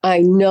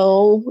I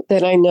know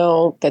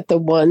that the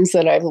ones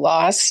that I've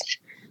lost,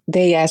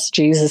 they asked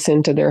Jesus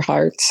into their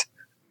hearts.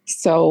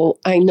 So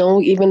I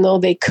know even though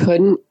they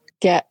couldn't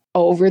get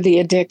over the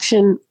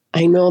addiction,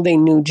 I know they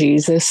knew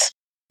Jesus.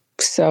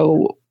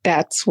 So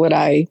that's what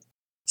I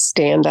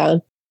stand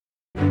on.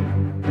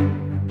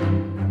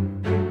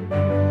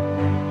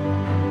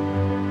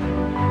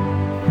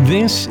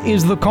 This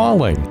is The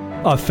Calling,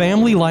 a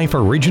Family Life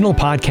original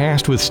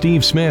podcast with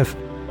Steve Smith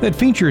that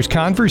features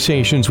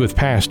conversations with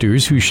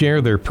pastors who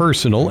share their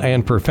personal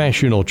and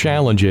professional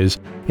challenges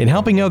in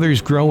helping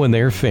others grow in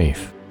their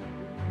faith.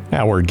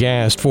 Our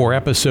guest for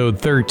episode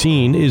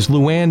 13 is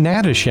LuAnn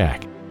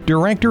Natyshak,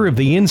 director of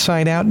the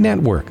Inside Out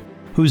Network,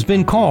 who's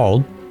been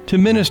called to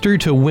minister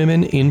to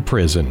women in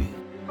prison.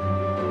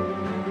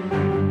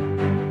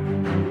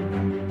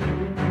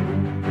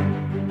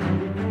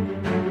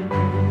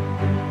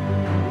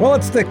 Well,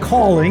 it's The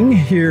Calling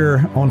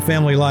here on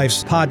Family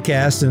Life's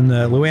podcast, and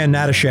LuAnn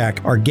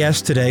Natyshak, our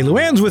guest today.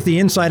 LuAnn's with the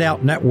Inside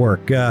Out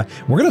Network. We're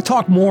going to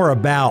talk more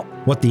about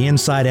what the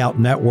Inside Out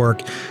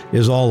Network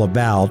is all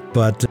about.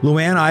 But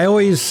LuAnn, I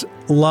always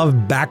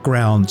love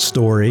background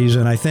stories,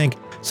 and I think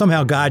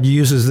somehow God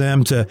uses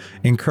them to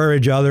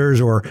encourage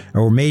others, or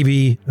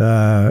maybe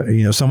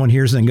someone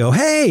hears them and go,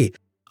 "Hey,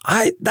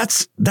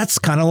 that's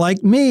kind of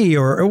like me."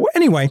 Or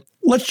anyway,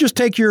 let's just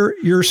take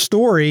your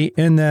story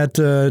in that.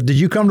 Did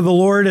you come to the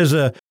Lord as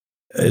a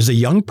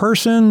young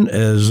person?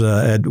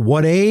 At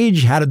what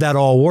age? How did that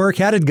all work?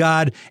 How did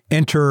God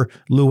enter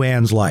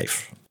LuAnn's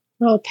life?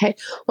 Okay.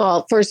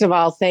 Well, first of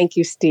all, thank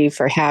you, Steve,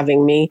 for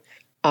having me.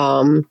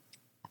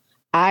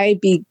 I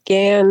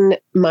began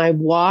my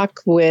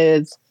walk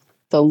with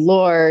the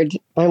Lord.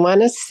 I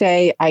want to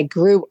say I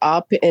grew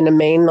up in a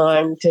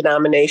mainline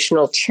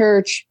denominational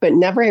church, but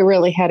never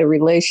really had a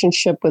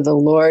relationship with the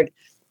Lord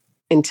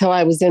until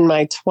I was in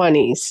my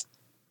 20s.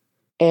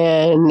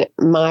 And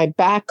my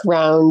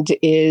background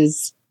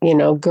is,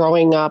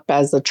 growing up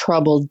as a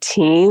troubled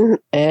teen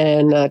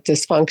and a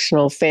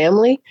dysfunctional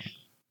family.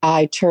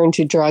 I turned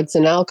to drugs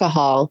and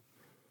alcohol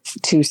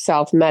to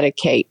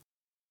self-medicate.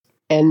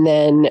 And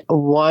then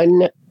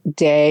one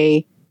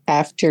day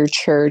after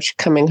church,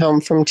 coming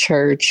home from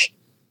church,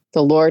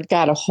 the Lord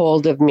got a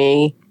hold of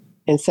me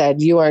and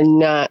said, "You are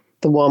not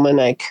the woman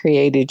I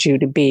created you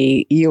to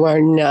be. You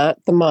are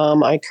not the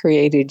mom I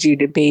created you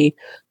to be.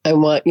 I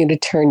want you to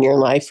turn your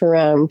life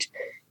around."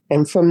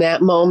 And from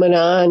that moment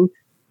on,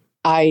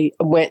 I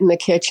went in the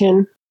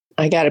kitchen.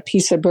 I got a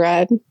piece of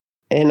bread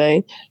and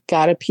I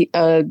got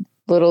a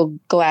little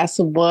glass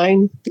of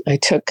wine. I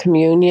took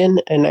communion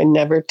and I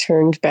never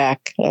turned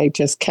back. I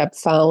just kept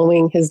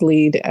following his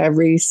lead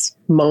every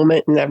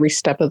moment and every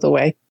step of the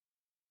way.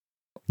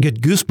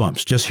 Get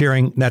goosebumps just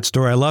hearing that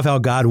story. I love how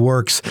God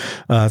works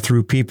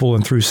through people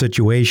and through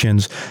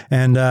situations.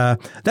 And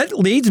that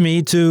leads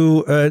me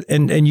to,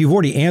 and you've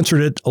already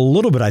answered it a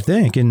little bit, I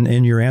think,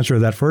 in your answer to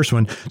that first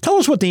one. Tell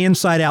us what the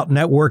Inside Out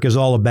Network is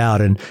all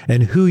about and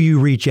who you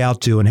reach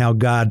out to and how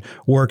God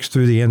works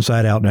through the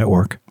Inside Out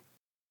Network.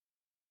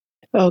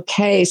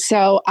 Okay,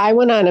 so I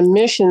went on a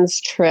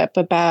missions trip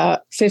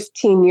about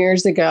 15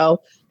 years ago,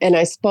 and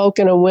I spoke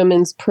in a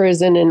women's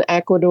prison in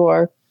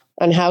Ecuador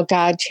on how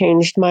God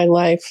changed my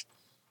life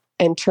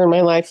and turned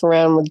my life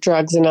around with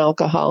drugs and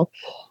alcohol.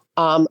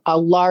 A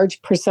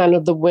large percent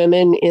of the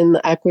women in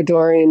the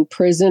Ecuadorian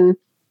prison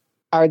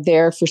are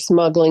there for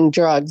smuggling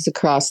drugs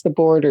across the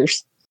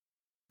borders.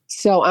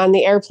 So on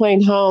the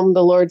airplane home,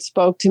 the Lord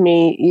spoke to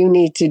me, "You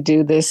need to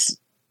do this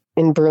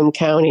in Broome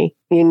County.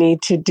 You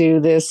need to do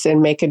this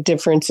and make a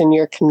difference in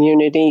your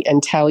community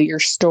and tell your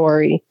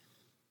story."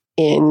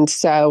 And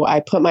so I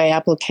put my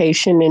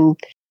application in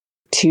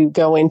to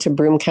go into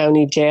Broome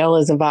County Jail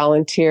as a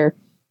volunteer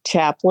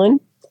chaplain.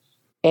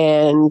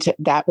 And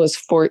that was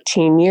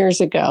 14 years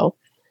ago.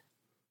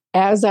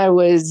 As I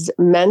was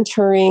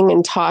mentoring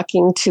and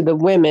talking to the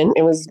women,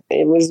 it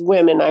was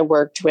women I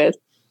worked with,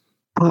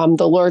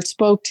 the Lord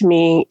spoke to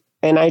me,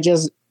 and I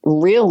just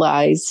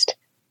realized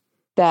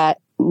that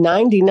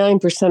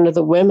 99% of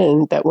the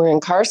women that were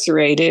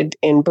incarcerated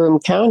in Broome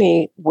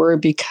County were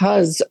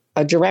because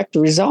a direct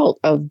result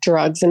of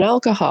drugs and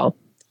alcohol.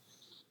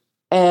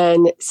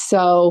 And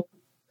so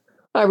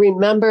I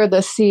remember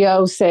the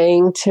CO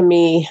saying to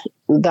me,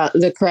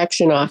 the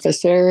correction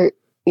officer,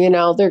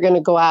 they're going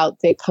to go out,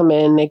 they come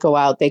in, they go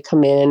out, they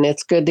come in.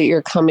 It's good that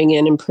you're coming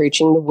in and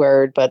preaching the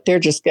word, but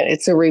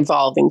it's a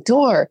revolving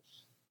door.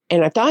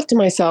 And I thought to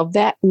myself,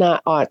 that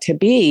not ought to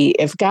be.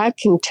 If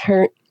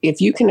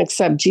you can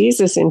accept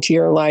Jesus into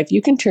your life,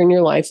 you can turn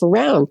your life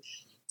around.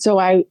 So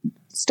I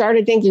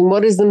started thinking,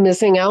 what is the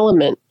missing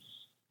element?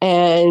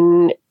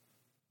 And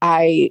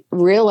I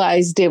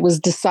realized it was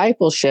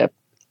discipleship.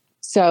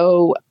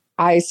 So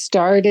I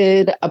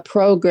started a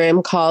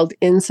program called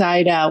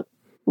Inside Out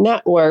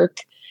Network.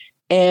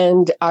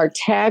 And our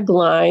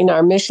tagline,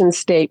 our mission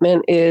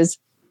statement is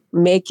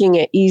making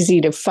it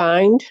easy to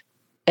find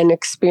and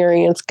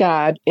experience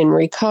God in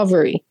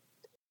recovery.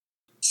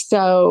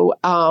 So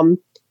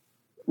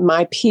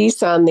my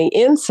piece on the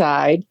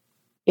inside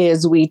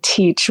is we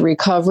teach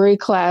recovery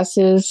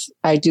classes.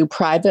 I do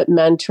private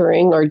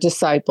mentoring or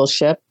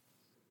discipleship.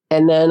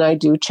 And then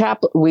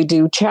we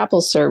do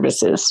chapel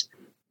services.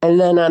 And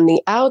then on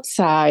the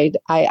outside,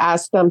 I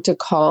ask them to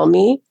call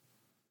me,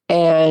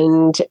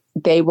 and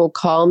they will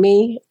call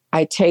me.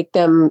 I take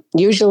them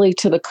usually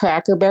to the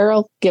Cracker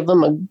Barrel, give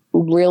them a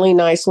really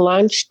nice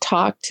lunch,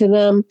 talk to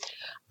them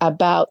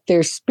about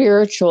their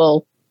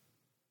spiritual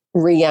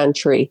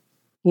reentry.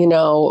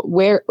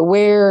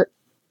 Where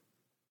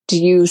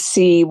do you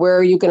see, where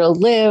are you going to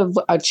live?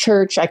 A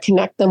church. I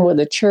connect them with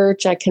a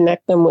church. I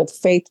connect them with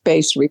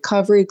faith-based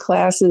recovery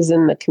classes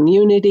in the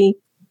community.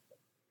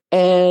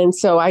 And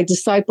so I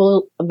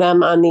disciple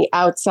them on the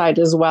outside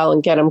as well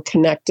and get them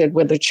connected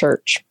with a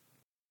church,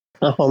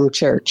 a home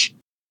church.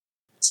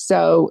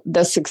 So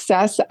the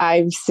success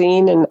I've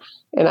seen, and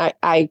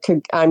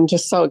I'm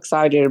just so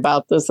excited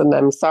about this, and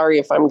I'm sorry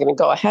if I'm going to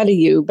go ahead of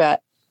you,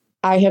 but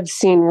I have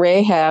seen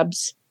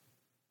Rahab's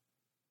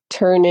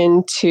turn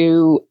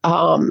into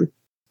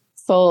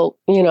full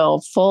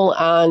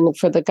on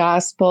for the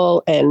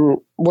gospel and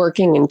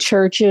working in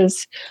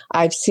churches.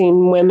 I've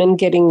seen women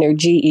getting their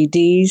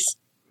GEDs.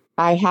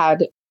 I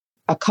had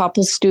a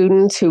couple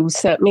students who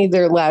sent me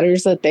their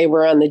letters that they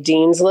were on the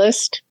dean's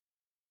list.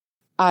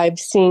 I've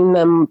seen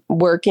them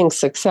working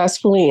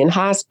successfully in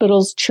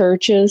hospitals,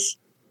 churches,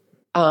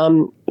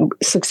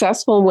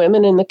 successful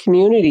women in the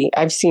community.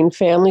 I've seen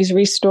families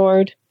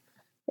restored,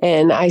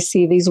 and I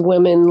see these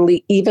women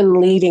even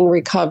leading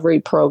recovery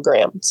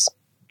programs.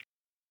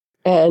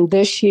 And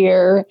this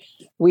year,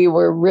 we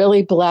were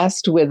really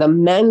blessed with a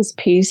men's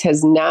piece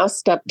has now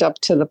stepped up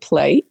to the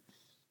plate.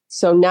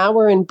 So now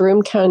we're in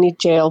Broome County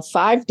Jail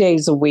 5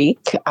 days a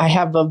week. I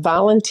have a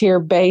volunteer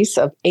base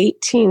of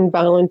 18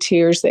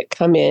 volunteers that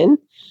come in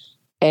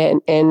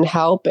and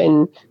help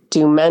and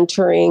do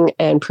mentoring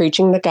and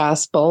preaching the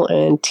gospel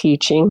and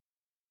teaching.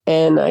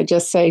 And I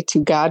just say,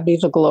 to God be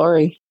the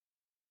glory.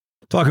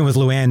 Talking with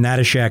LuAnn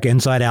Natyshak,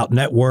 Inside Out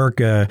Network,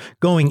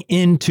 going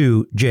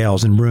into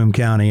jails in Broome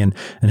County and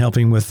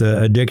helping with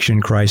the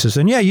addiction crisis.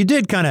 And yeah, you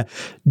did kind of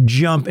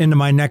jump into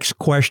my next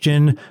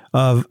question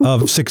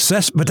of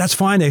success, but that's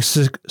fine.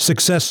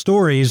 Success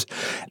stories.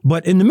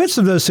 But in the midst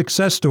of those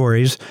success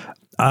stories,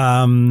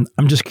 I'm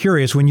just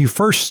curious, when you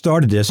first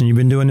started this, and you've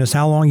been doing this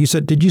how long?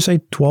 Did you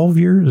say 12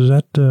 years? Is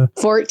that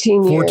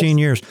 14 years? 14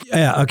 years.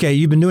 Yeah. Okay.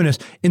 You've been doing this.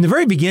 In the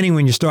very beginning,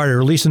 when you started, or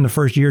at least in the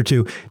first year or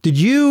two, did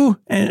you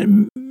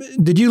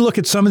look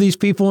at some of these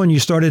people and you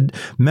started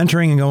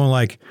mentoring and going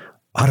like,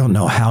 I don't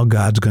know how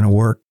God's going to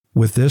work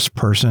with this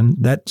person.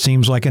 That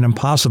seems like an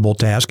impossible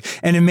task.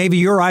 And in maybe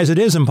your eyes, it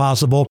is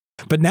impossible.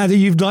 But now that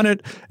you've done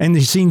it and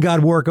you've seen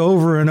God work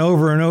over and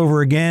over and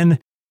over again,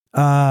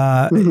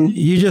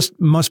 you just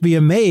must be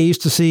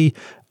amazed to see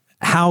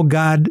how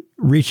God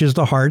reaches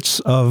the hearts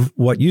of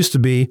what used to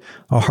be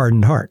a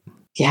hardened heart.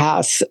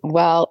 Yes.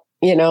 Well,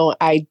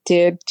 I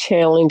did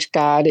challenge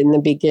God in the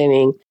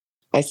beginning.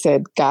 I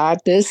said, God,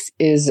 this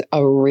is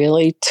a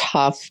really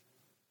tough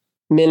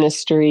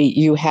ministry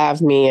you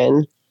have me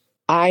in.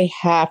 I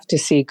have to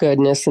see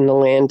goodness in the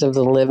land of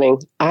the living.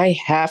 I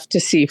have to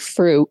see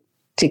fruit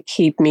to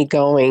keep me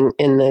going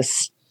in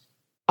this.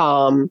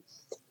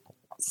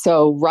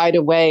 So right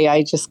away,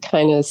 I just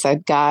kind of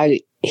said, God,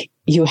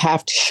 you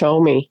have to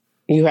show me.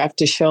 You have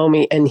to show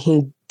me. And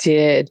he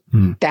did.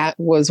 That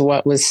was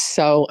what was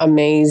so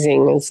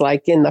amazing. It's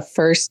like in the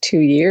first 2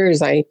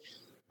 years, I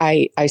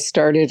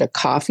started a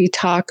coffee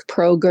talk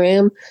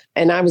program,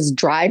 and I was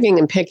driving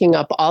and picking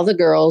up all the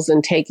girls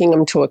and taking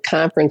them to a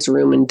conference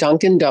room in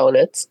Dunkin'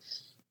 Donuts.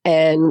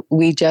 And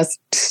we just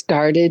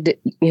started,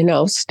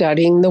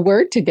 studying the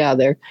word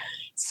together.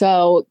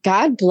 So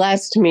God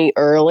blessed me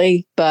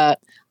early, but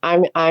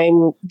I'm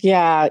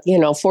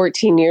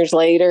 14 years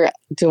later,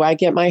 do I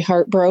get my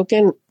heart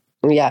broken?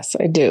 Yes,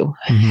 I do.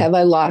 Mm-hmm. Have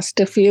I lost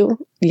a few?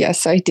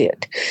 Yes, I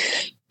did.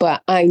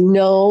 But I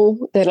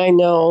know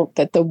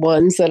that the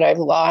ones that I've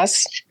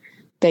lost,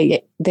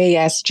 they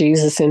asked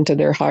Jesus into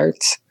their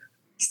hearts.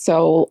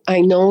 So I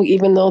know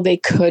even though they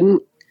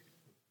couldn't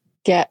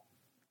get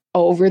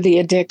over the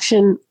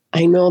addiction,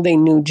 I know they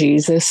knew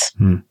Jesus.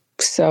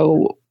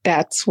 So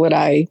that's what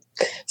I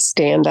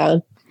stand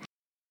on.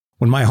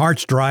 When my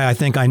heart's dry, I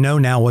think I know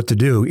now what to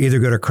do. Either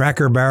go to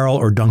Cracker Barrel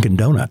or Dunkin'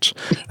 Donuts.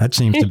 That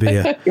seems to be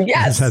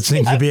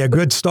to be a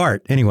good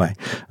start. Anyway,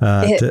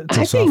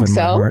 to soften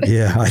my heart.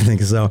 Yeah, I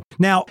think so.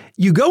 Now,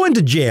 you go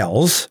into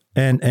jails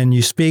and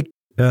you speak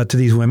to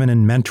these women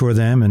and mentor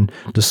them and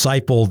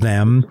disciple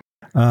them.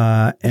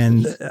 Now,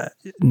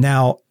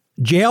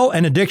 jail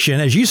and addiction,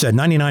 as you said,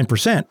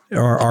 99%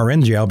 are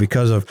in jail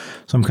because of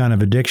some kind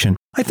of addiction.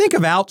 I think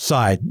of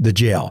outside the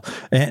jail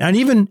and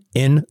even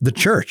in the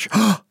church.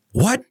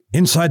 What?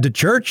 Inside the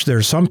church,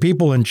 there's some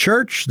people in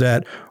church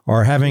that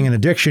are having an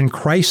addiction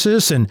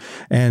crisis, and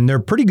they're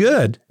pretty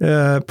good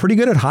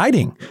at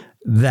hiding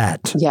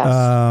that. Yes.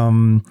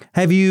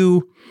 Have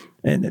you?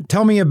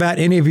 Tell me about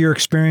any of your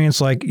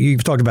experience. Like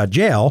you've talked about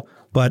jail,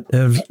 but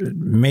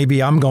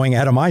maybe I'm going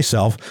ahead of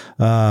myself.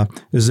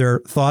 Is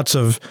there thoughts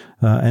of,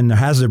 and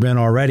has there been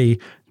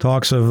already,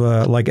 talks of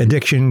like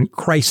addiction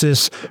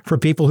crisis for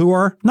people who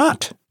are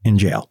not in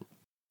jail.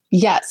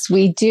 Yes,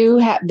 we do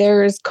have.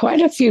 There's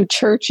quite a few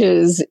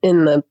churches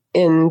in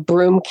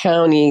Broome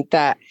County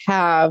that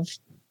have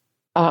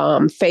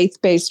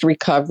faith-based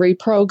recovery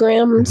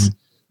programs. Mm-hmm.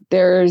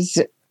 There's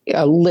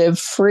Live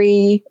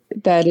Free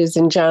that is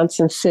in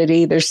Johnson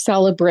City. There's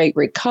Celebrate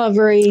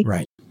Recovery.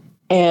 Right.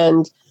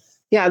 And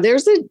yeah,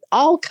 there's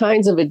all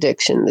kinds of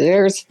addictions.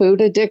 There's food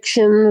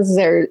addictions.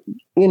 There,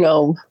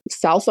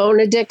 cell phone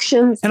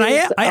addictions. And I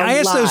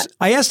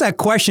asked that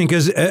question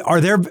because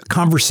are there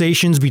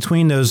conversations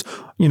between those?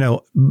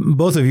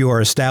 Both of you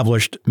are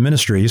established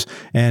ministries,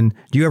 and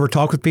do you ever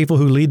talk with people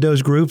who lead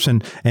those groups,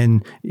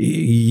 and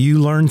you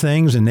learn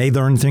things, and they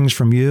learn things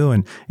from you,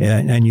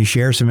 and you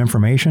share some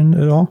information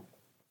at all?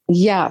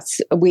 Yes,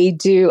 we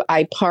do.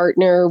 I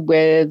partner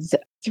with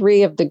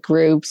 3 of the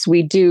groups.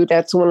 We do.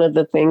 That's one of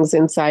the things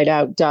Inside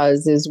Out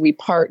does is we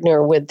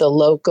partner with the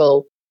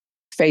local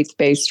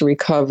faith-based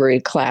recovery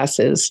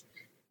classes.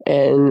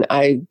 And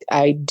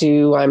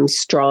I'm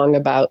strong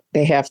about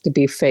they have to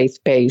be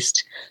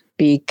faith-based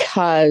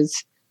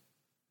because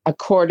a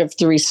cord of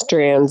 3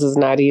 strands is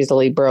not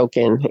easily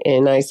broken.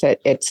 And I said,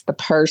 it's the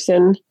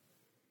person,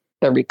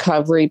 the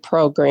recovery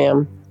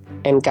program,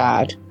 and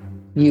God.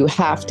 You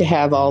have to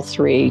have all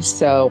 3.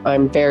 So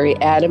I'm very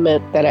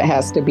adamant that it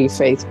has to be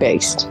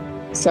faith-based.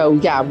 So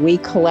yeah, we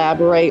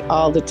collaborate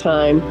all the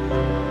time.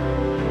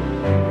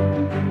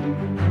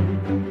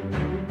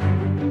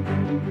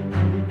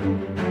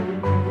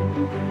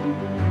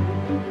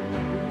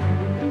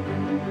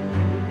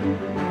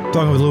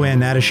 Talking with LuAnn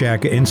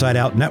Natyshak, Inside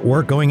Out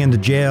Network, going into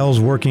jails,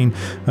 working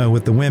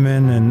with the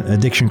women and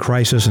addiction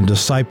crisis and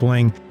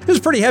discipling. This is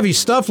pretty heavy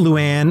stuff,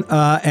 LuAnn,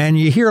 and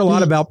you hear a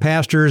lot about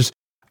pastors,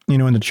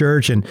 in the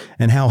church and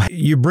how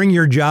you bring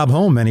your job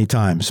home many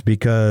times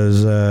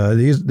because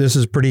this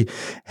is pretty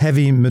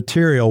heavy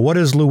material. What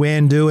does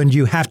LuAnn do? And do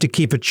you have to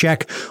keep a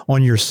check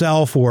on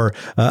yourself or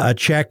a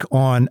check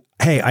on,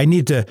 hey, I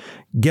need to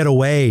get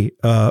away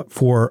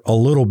for a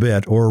little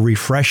bit or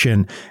refresh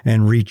and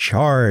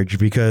recharge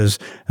because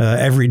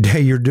every day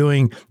you're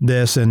doing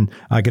this, and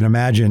I can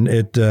imagine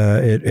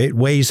it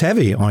weighs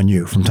heavy on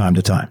you from time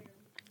to time.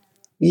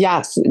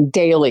 Yes,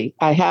 daily.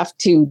 I have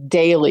to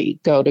daily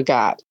go to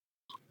God.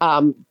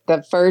 When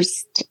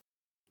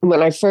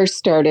I first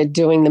started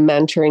doing the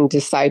mentoring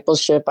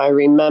discipleship, I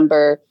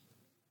remember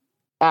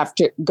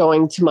after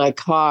going to my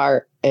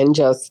car and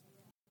just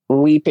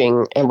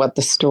weeping at what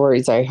the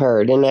stories I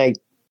heard. And I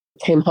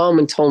came home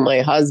and told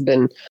my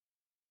husband,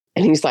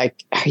 and he's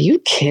like, "Are you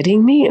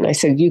kidding me?" And I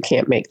said, "You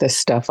can't make this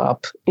stuff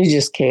up. You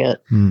just can't."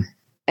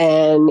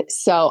 And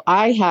so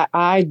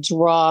I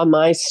draw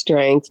my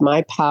strength,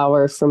 my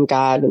power from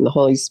God and the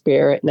Holy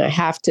Spirit. And I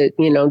have to,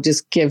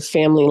 just give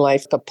Family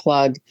Life a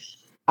plug.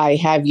 I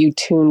have you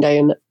tuned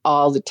in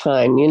all the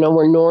time.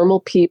 We're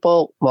normal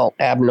people, well,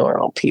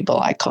 abnormal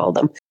people, I call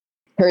them.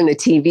 Turn the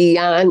TV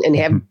on and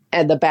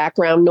have the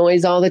background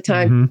noise all the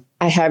time. Mm-hmm.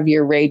 I have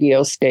your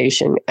radio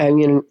station.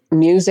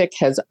 Music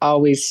has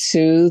always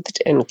soothed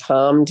and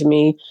calmed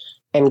me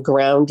and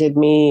grounded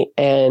me.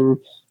 And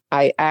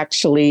I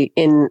actually,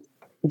 in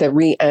the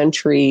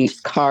re-entry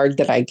card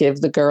that I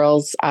give the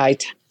girls, I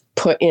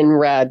put in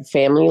red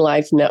Family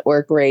Life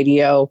Network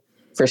Radio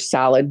for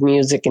solid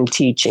music and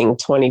teaching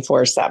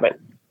 24/7.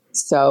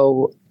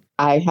 So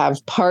I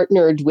have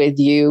partnered with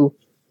you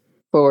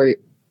for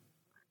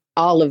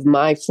all of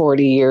my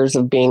 40 years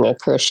of being a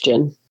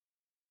Christian.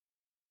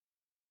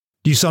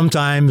 Do you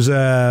sometimes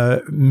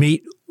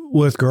meet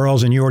with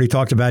girls, and you already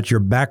talked about your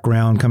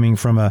background coming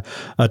from a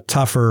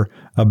tougher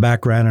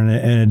background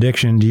in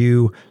addiction. Do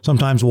you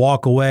sometimes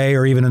walk away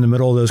or even in the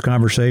middle of those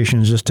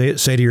conversations just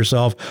say to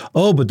yourself,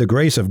 "Oh, but the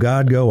grace of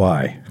God go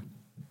I"?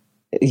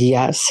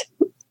 Yes,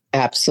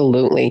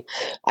 absolutely.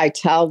 I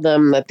tell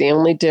them that the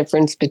only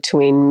difference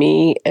between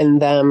me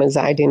and them is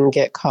I didn't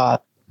get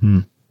caught.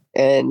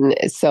 And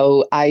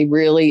so I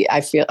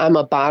feel I'm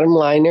a bottom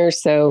liner.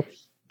 So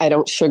I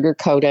don't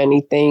sugarcoat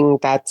anything.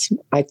 That's,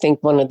 I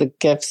think, one of the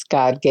gifts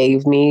God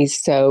gave me.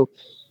 So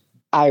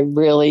they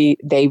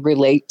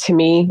relate to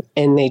me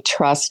and they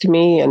trust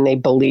me and they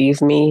believe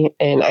me.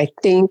 And I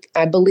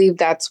believe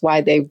that's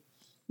why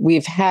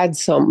we've had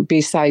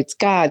besides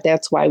God,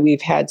 that's why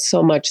we've had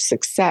so much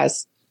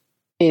success,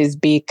 is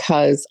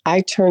because I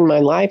turned my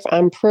life.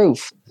 I'm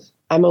proof.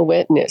 I'm a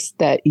witness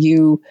that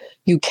you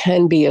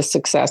can be a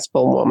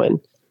successful woman.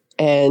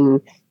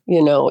 And,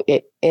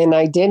 and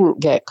I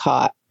didn't get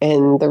caught.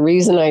 And the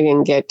reason I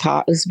didn't get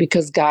caught is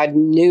because God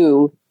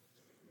knew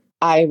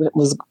I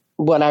was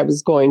what I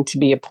was going to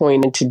be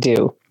appointed to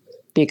do.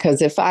 Because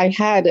if I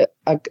had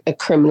a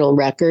criminal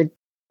record,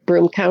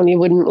 Broome County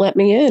wouldn't let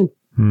me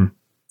in.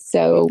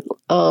 So,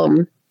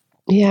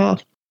 yeah.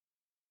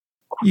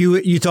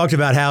 You talked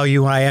about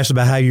when I asked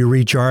about how you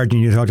recharge,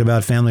 and you talked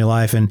about family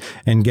life and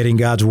getting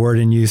God's word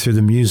in you through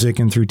the music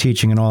and through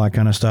teaching and all that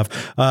kind of stuff.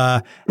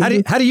 How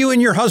do you and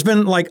your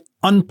husband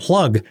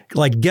unplug,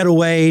 like get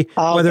away,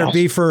 whether it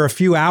be for a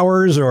few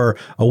hours or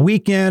a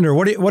weekend, or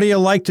what do you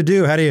like to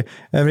do? How do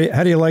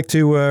you like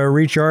to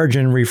recharge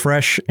and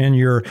refresh in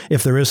your,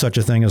 if there is such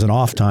a thing as an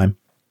off time?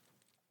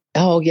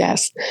 Oh,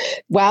 yes.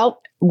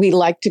 Well, we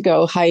like to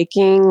go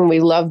hiking. We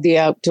love the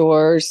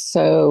outdoors.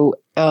 So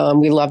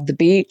we love the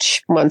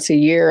beach once a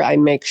year. I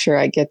make sure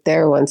I get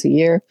there once a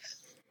year.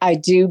 I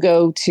do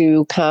go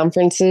to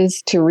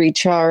conferences to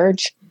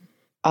recharge.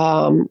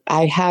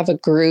 I have a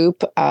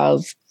group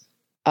of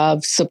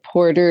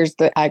supporters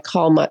that I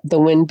call the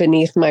wind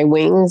beneath my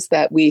wings,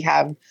 that we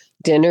have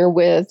dinner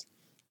with,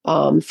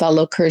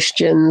 fellow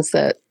Christians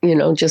that,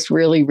 just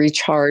really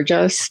recharge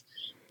us.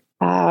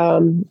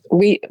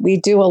 We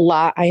do a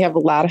lot. I have a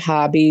lot of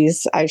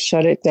hobbies. I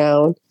shut it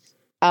down.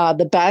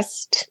 The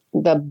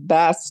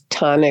best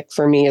tonic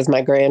for me is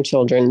my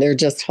grandchildren. They're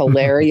just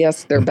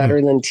hilarious. They're better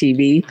than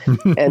TV.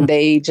 And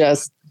they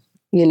just,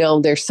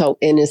 they're so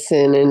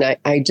innocent. And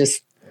I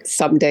just,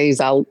 some days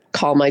I'll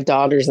call my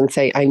daughters and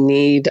say, I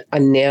need a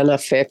Nana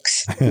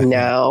fix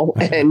now,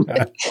 and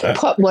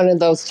put one of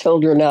those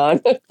children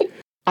on.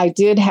 I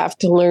did have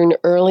to learn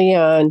early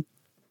on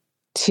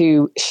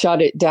to shut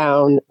it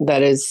down,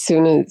 that as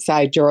soon as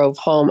I drove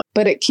home,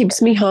 but it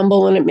keeps me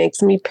humble and it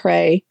makes me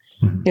pray,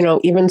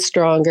 even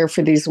stronger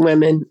for these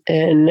women.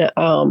 And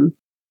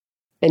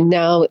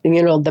now,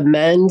 the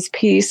men's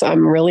piece,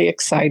 I'm really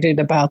excited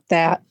about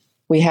that.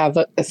 We have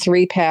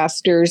 3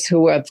 pastors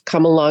who have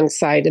come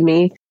alongside of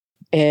me,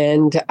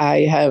 and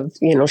I have,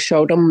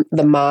 showed them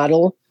the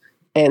model.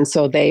 And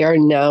so they are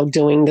now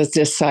doing the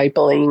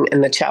discipling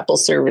and the chapel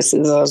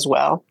services as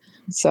well.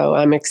 So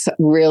I'm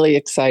really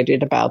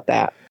excited about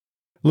that.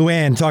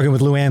 LuAnn, talking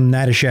with LuAnn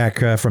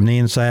Natyshak from the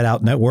Inside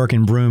Out Network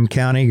in Broome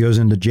County, goes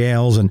into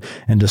jails and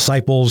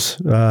disciples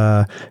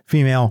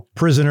female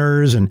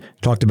prisoners, and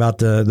talked about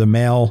the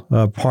male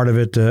part of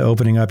it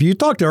opening up. You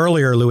talked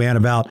earlier, LuAnn,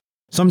 about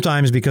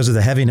sometimes because of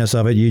the heaviness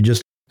of it, you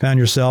just found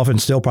yourself,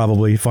 and still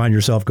probably find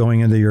yourself,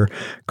 going into your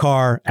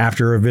car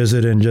after a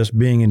visit and just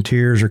being in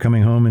tears, or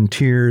coming home in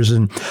tears.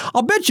 And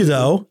I'll bet you,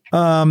 though,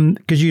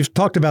 because you've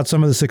talked about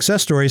some of the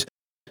success stories,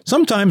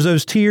 sometimes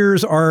those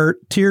tears are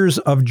tears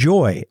of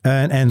joy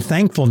and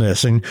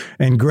thankfulness and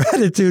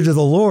gratitude to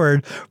the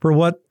Lord for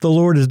what the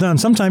Lord has done.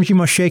 Sometimes you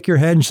must shake your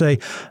head and say,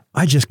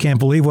 I just can't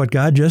believe what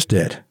God just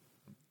did.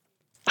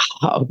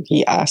 Oh,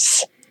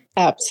 yes,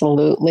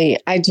 absolutely.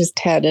 I just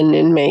had an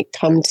inmate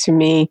come to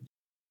me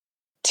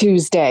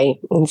Tuesday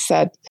and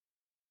said,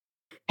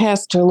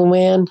 Pastor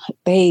LuAnn,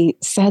 they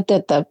said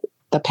that the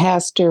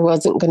pastor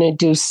wasn't going to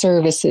do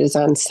services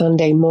on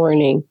Sunday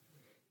morning,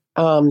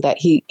 that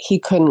he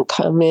couldn't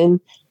come in.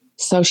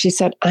 So she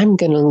said, I'm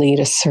going to lead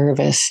a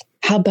service.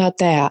 How about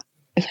that?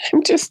 And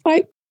I'm just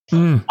like,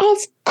 of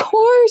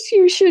course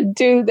you should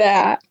do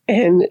that.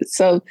 And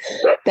so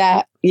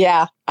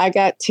I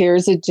got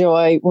tears of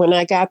joy when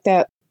I got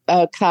that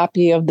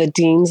copy of the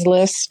Dean's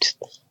List,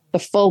 the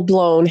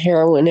full-blown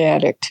heroin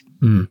addict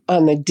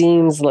on the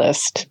Dean's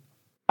List.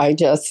 I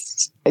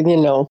just,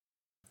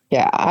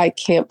 I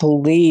can't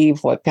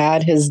believe what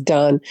God has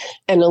done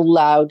and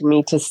allowed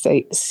me to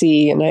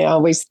see. And I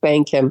always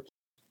thank him.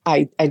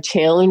 I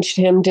challenged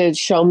him to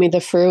show me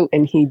the fruit,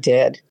 and he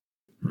did.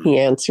 He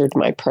answered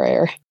my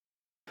prayer.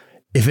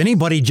 If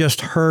anybody just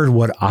heard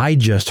what I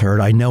just heard,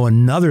 I know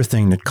another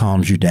thing that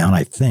calms you down,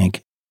 I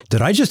think.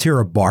 Did I just hear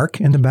a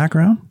bark in the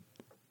background?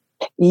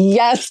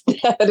 Yes,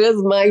 that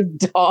is my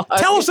dog.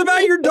 Tell us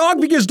about your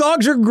dog, because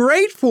dogs are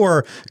great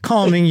for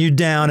calming you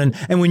down.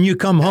 And when you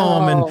come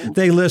home and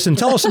they listen,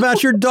 tell us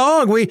about your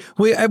dog. We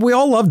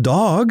all love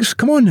dogs.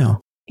 Come on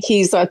now.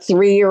 He's a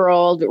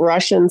 3-year-old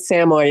Russian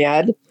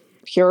Samoyed,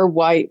 pure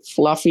white,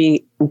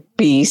 fluffy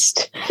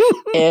beast.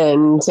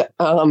 And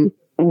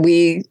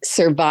we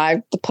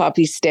survived the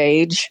puppy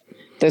stage.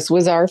 This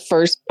was our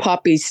first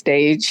puppy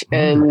stage.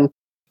 And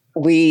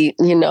we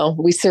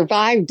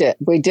survived it.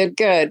 We did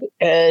good.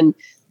 And,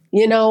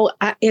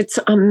 it's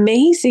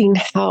amazing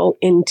how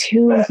in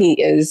tune he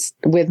is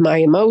with my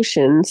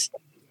emotions.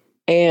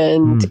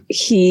 And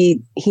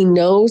he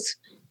knows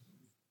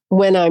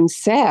when I'm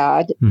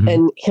sad,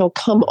 and he'll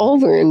come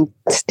over and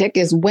stick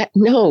his wet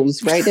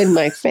nose right in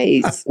my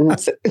face. And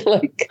it's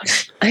like,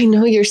 I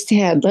know you're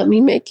sad. Let me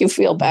make you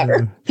feel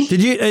better.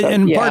 Did you,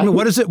 pardon me,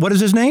 what is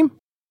his name?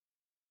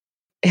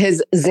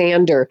 His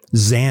Xander.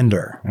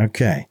 Xander.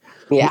 Okay.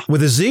 Yeah.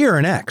 With a Z or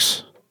an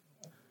X?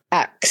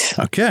 X.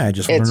 Okay. I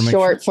just wanted to make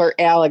short for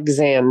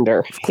Alexander.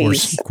 Of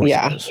course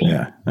it is.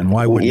 Yeah. And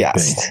why wouldn't it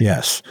be?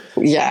 Yes.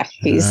 Yeah.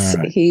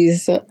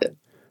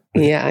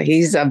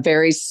 He's a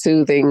very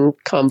soothing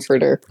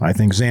comforter. I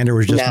think Xander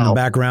was just in the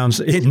background.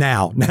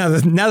 Now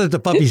that the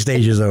puppy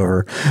stage is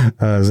over,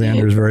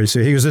 Xander is very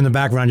soothing. He was in the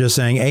background just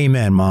saying,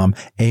 amen, Mom,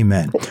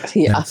 amen.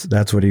 Yeah.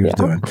 That's what he was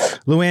doing.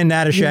 LuAnn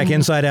Natyshak,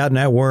 Inside Out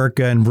Network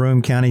in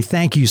Broome County,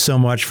 thank you so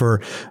much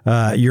for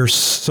your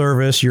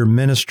service, your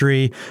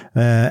ministry.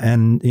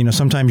 And,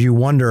 sometimes you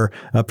wonder,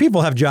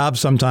 people have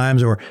jobs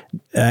sometimes,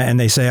 and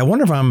they say, I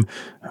wonder if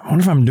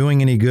I'm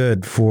doing any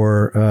good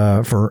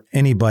for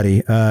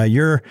anybody.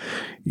 You're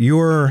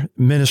your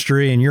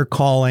ministry and your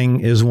calling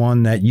is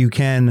one that you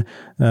can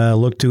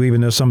look to,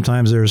 even though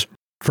sometimes there's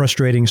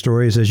frustrating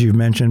stories, as you've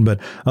mentioned, but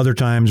other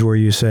times where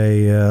you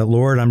say,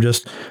 Lord, I'm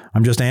just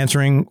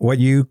answering what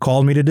you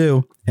called me to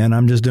do, and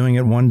I'm just doing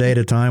it one day at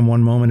a time,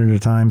 one moment at a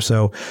time.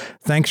 So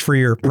thanks for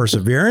your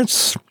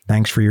perseverance.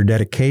 Thanks for your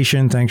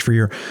dedication. Thanks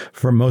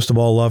for most of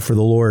all, love for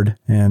the Lord,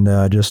 and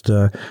just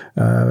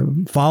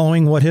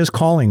following what his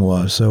calling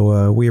was.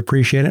 So we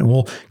appreciate it, and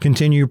we'll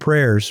continue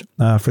prayers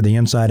for the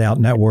Inside Out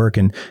Network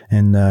and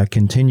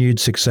continued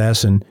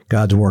success in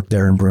God's work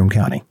there in Broome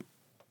County.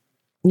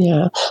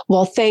 Yeah.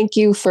 Well, thank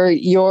you for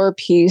your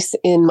piece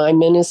in my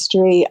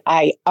ministry.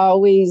 I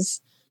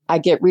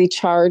get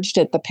recharged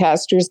at the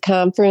pastors'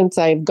 conference.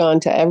 I've gone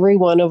to every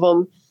one of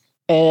them,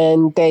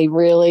 and they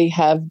really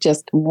have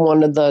just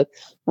one of the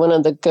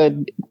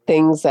good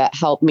things that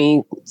help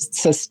me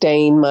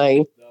sustain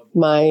my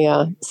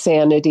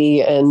sanity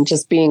and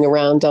just being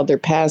around other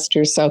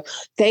pastors. So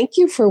thank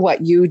you for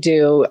what you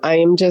do. I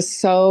am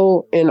just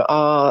so in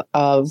awe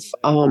of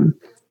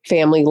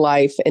family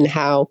life and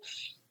how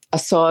a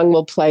song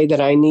will play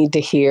that I need to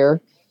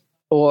hear,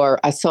 or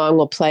a song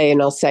will play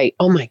and I'll say,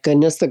 oh my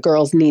goodness, the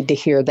girls need to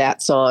hear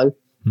that song.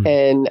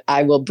 And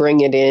I will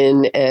bring it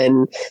in,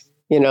 and,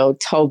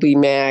 Toby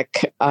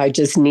Mac, I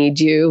Just Need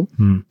You.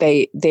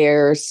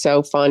 They're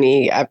so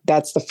funny.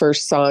 That's the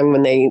first song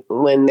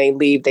when they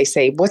leave, they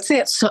say, what's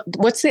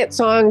that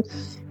song?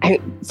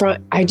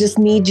 I Just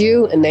Need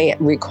You. And they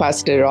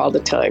request it all the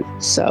time.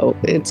 So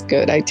it's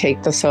good. I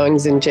take the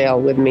songs in jail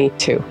with me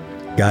too.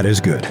 God is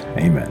good.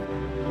 Amen.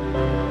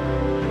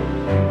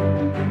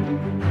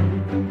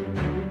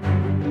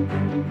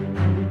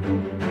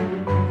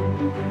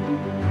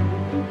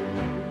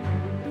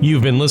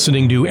 You've been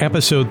listening to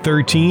episode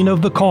 13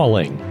 of The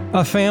Calling,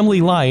 a Family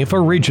Life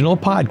original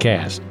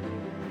podcast.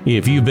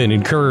 If you've been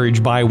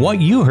encouraged by what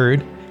you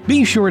heard,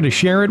 be sure to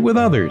share it with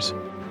others.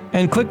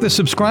 And click the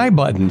subscribe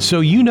button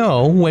so you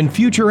know when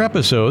future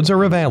episodes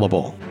are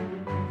available.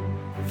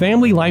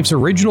 Family Life's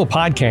original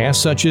podcasts,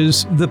 such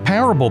as the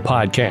Parable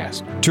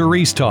Podcast,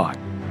 Therese Talk,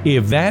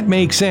 If That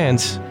Makes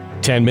Sense,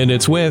 10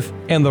 Minutes With,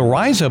 and the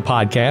Rise Up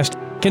Podcast,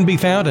 can be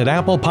found at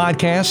Apple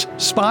Podcasts,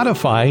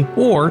 Spotify,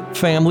 or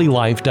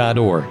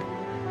FamilyLife.org.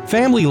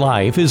 Family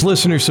Life is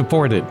listener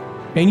supported,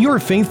 and your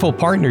faithful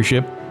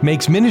partnership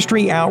makes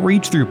ministry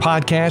outreach through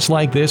podcasts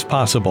like this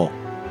possible.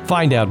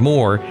 Find out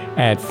more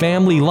at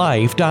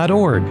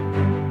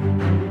FamilyLife.org.